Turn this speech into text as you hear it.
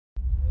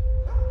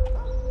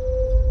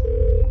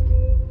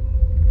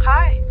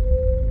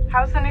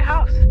How's the new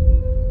house?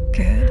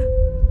 Good.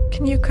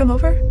 Can you come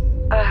over?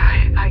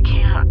 I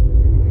can't.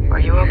 Are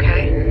you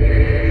okay?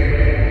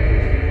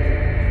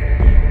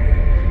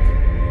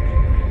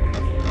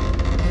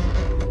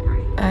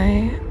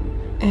 I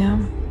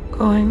am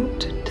going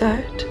to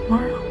die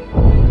tomorrow.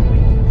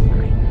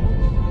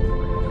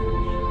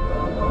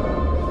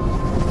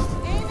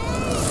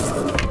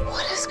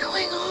 What is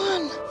going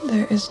on?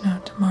 There is no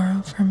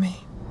tomorrow for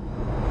me.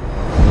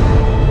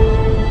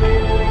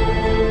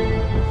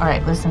 All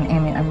right, listen,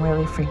 Amy, I'm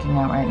really freaking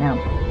out right now.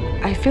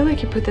 I feel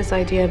like you put this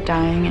idea of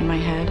dying in my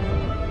head.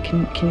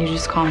 Can you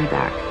just call me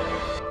back?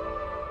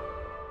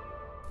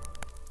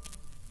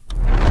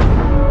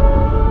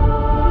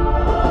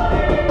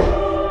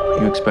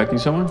 You expecting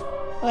someone?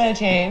 Hello,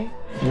 Jane.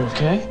 You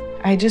okay?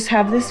 I just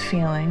have this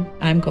feeling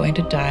I'm going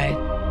to die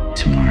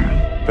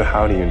tomorrow. But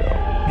how do you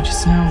know? I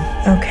just know.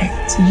 Okay,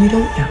 so you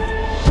don't know.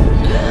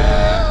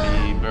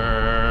 Happy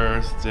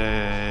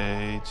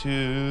birthday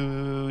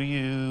to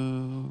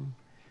you.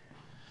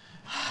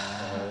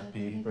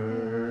 Happy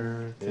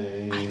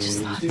birthday. I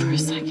just thought for a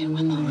second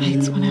when the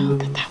lights went out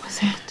that was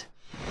it.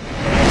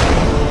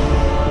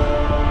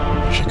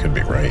 She could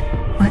be right.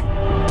 What?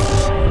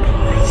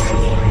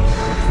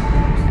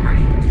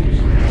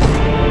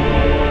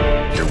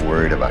 You're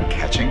worried about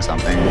catching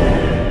something?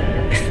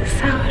 This is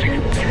how it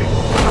ends.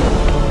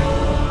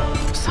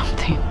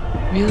 Something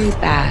really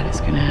bad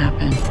is gonna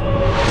happen.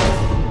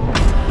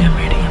 I'm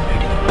ready.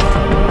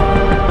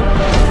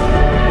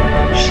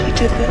 She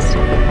did this.